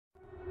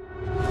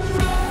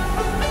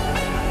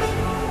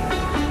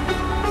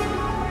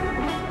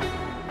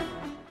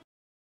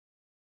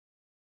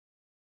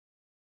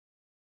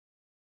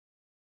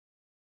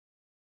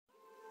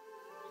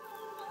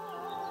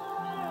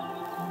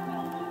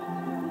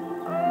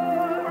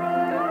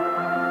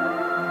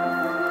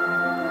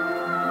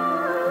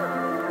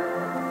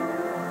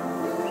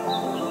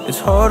It's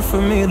hard for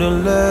me to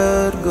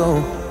let go,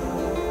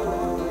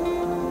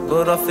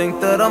 but I think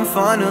that I'm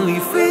finally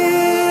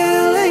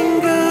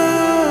feeling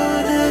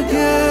good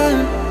again.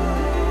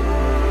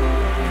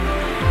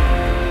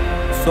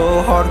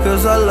 So hard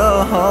cause I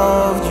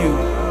loved you,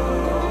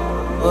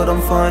 but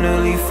I'm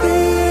finally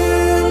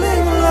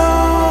feeling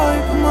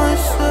like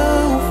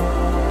myself.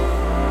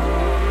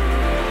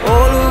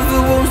 All of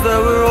the wounds that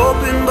were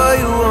opened by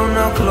you are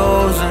now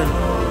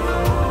closing.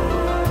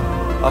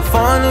 I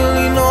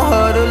finally know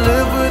how to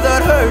live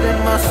without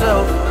hurting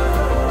myself.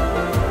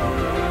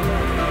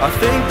 I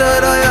think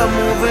that I am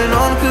moving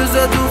on cause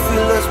I do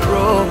feel less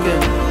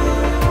broken.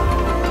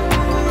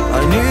 I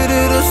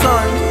needed a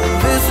sign,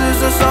 this is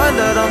a sign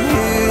that I'm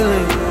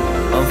healing.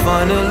 I'm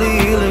finally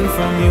healing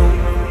from you.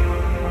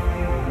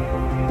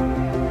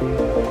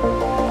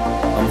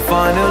 I'm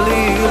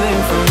finally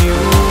healing from you.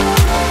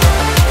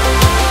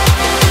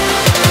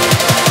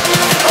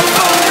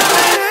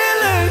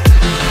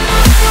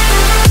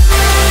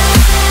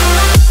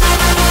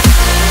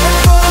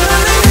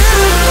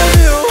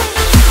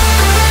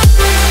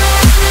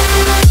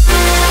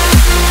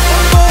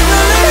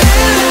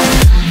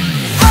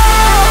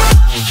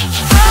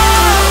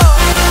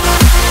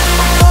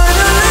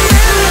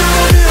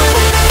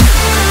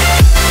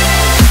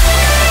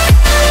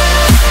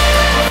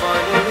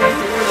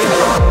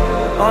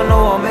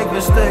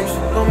 Mistakes,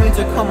 don't mean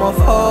to come off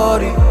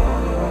haughty.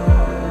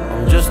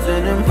 I'm just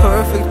an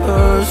imperfect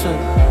person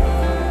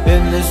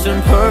in this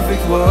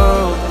imperfect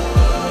world,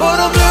 but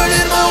I'm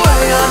learning my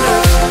way under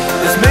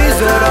this maze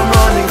that I'm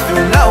running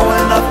through. Now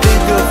when I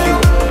think of you,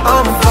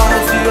 I'm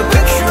fine. See a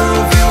picture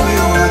of you,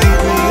 it would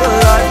eat me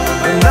alive.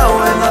 And now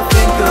when I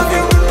think of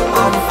you,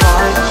 I'm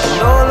fine.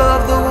 And all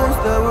of the wounds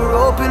that were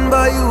opened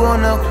by you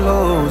are now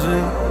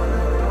closing.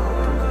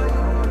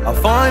 I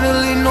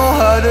finally know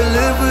how to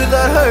live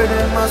without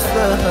hurting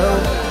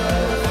myself.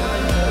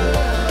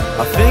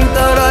 I think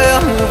that I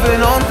am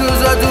moving on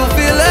cause I do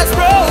feel less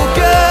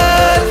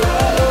broken.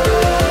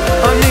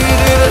 I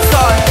needed a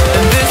sign,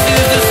 and this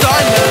is the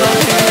sign that I'm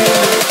healing.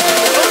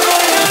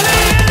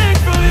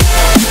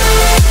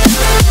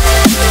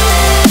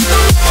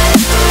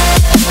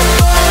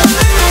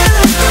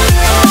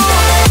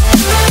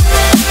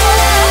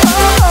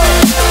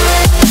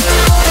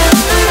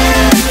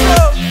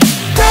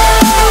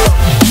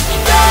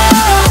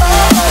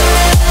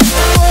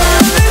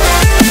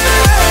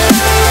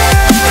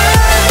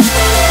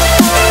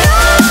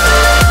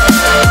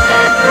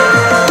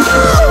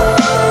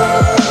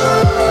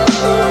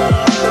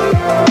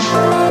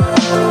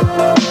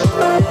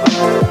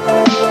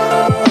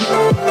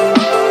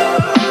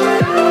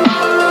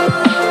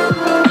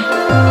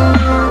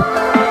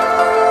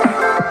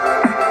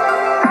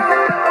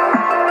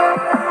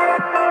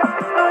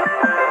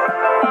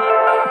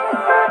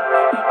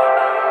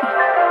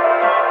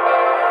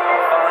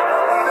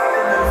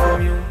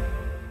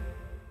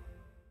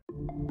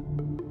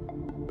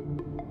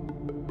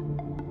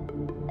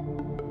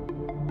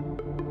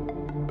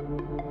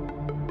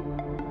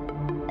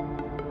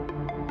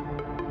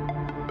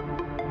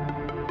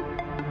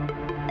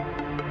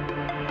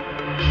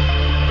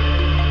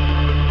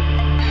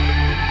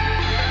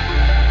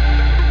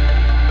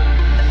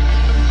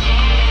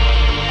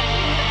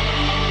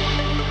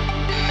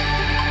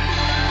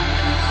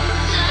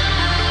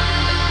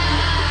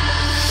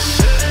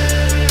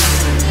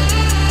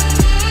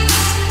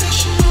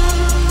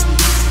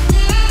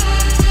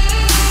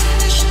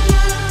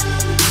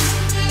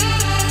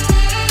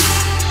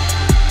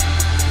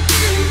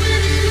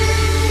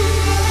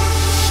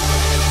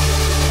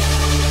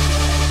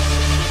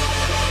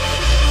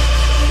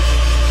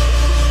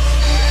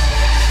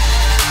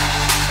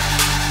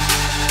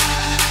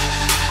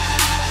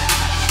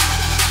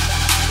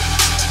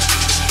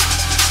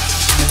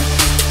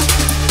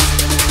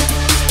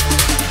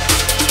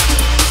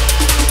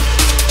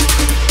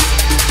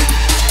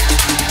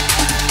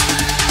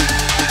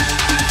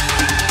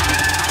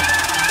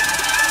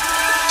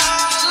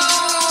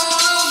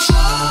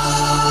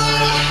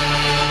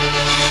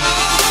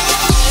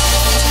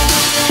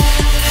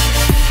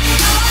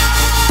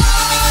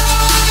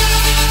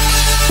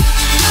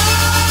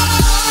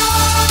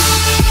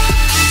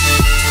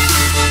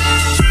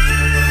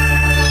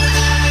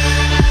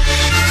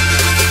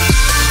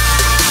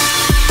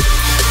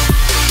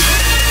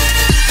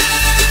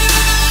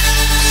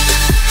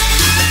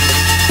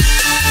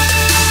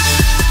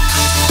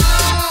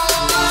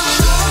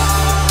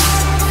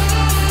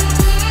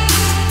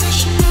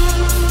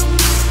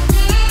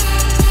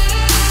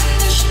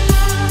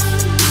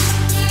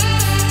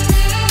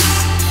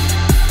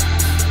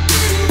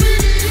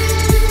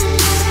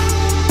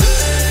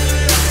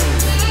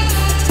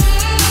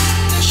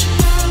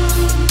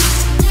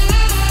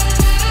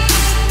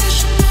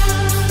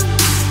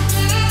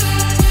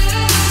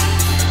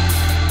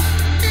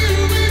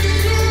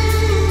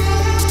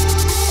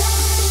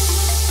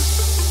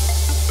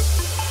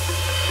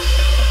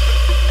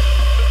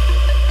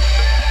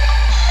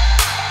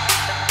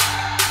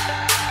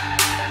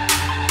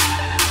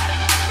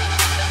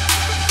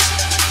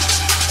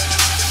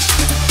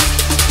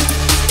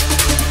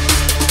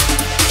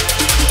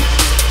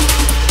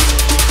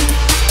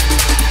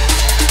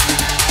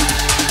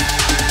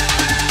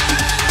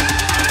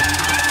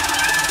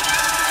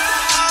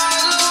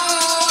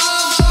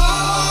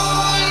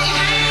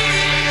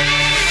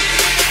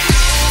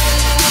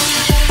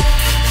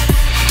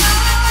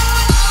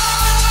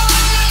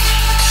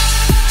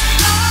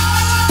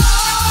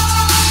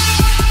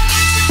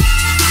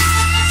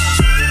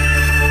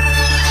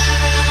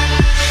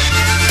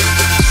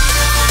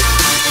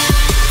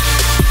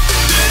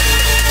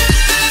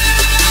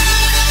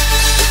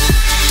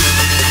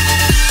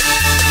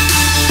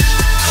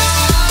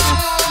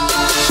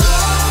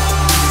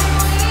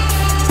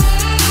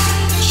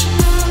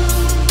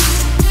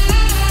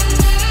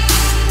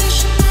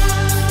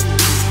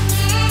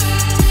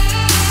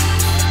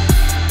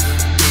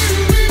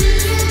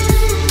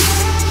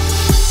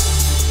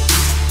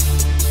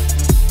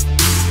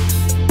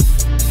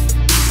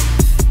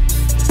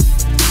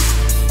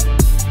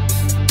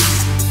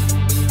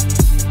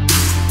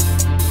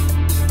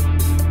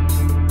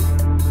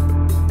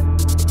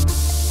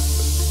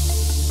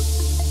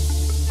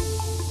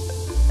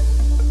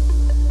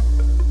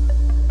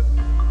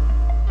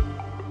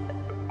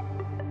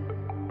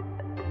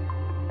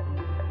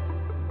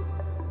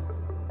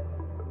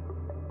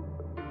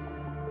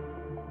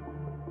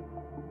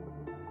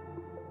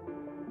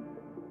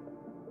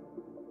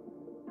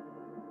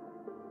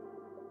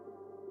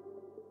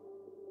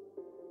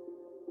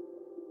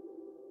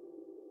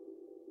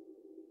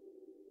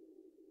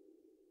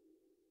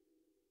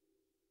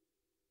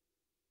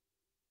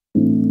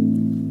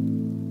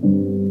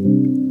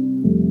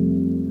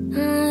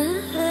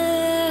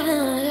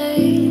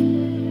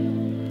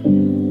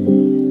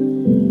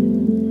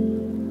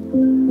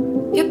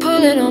 You're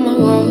pulling all my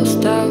walls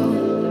down.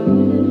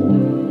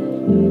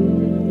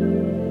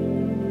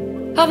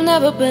 I've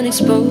never been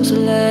exposed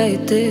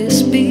like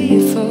this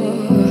before.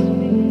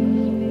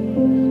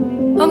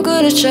 I'm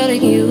good at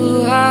shutting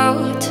you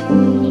out.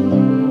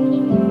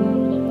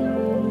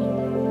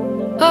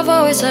 I've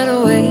always had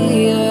a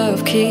way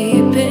of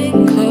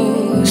keeping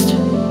closed.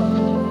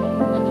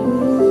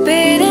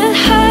 Beating,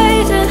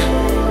 hiding,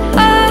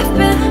 I've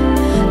been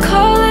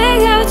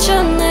calling out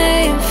your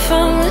name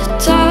from the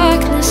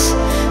darkness,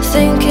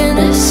 thinking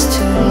it's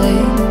too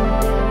late.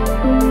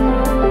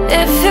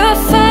 If you're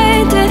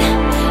finding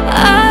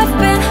I've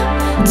been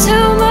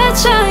too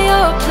much on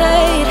your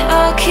plate,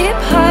 I'll keep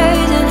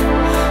hiding,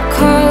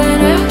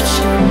 calling out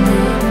your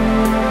name,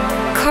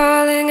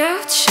 calling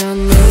out your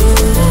name,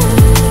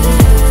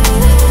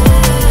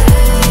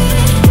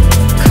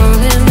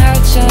 calling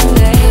out your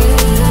name,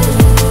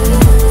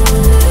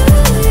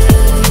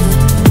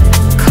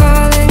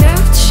 calling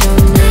out your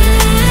name,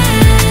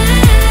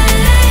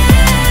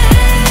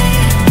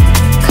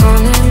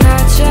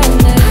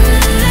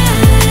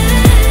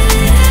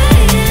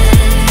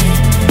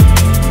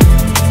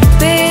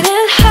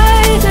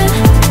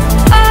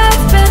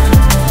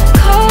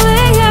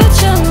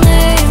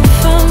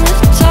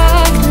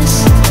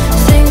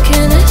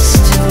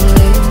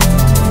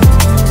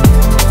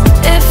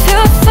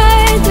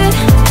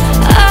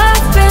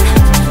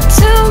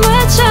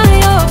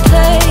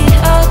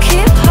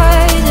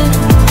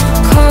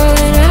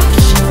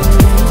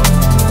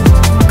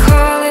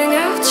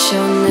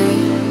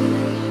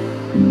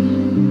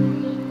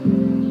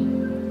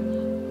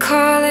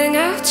 calling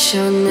out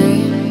your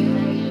name.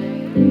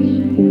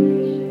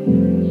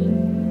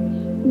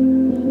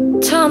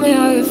 Tell me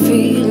how you're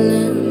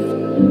feeling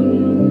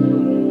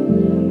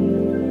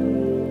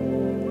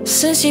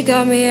since you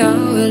got me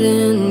out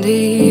in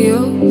the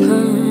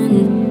open.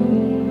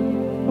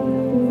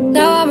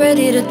 Now I'm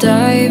ready to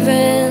dive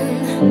in.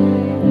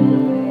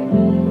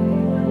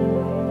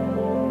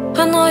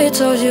 I know you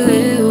told you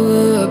it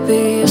would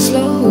be a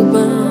slow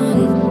burn.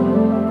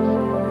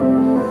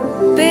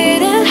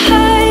 Beating,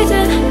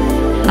 hiding,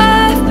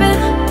 I've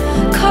been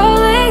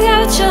calling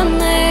out your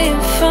name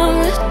from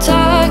the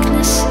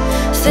darkness,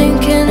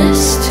 thinking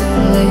it's too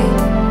late.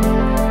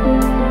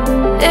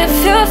 If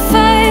you're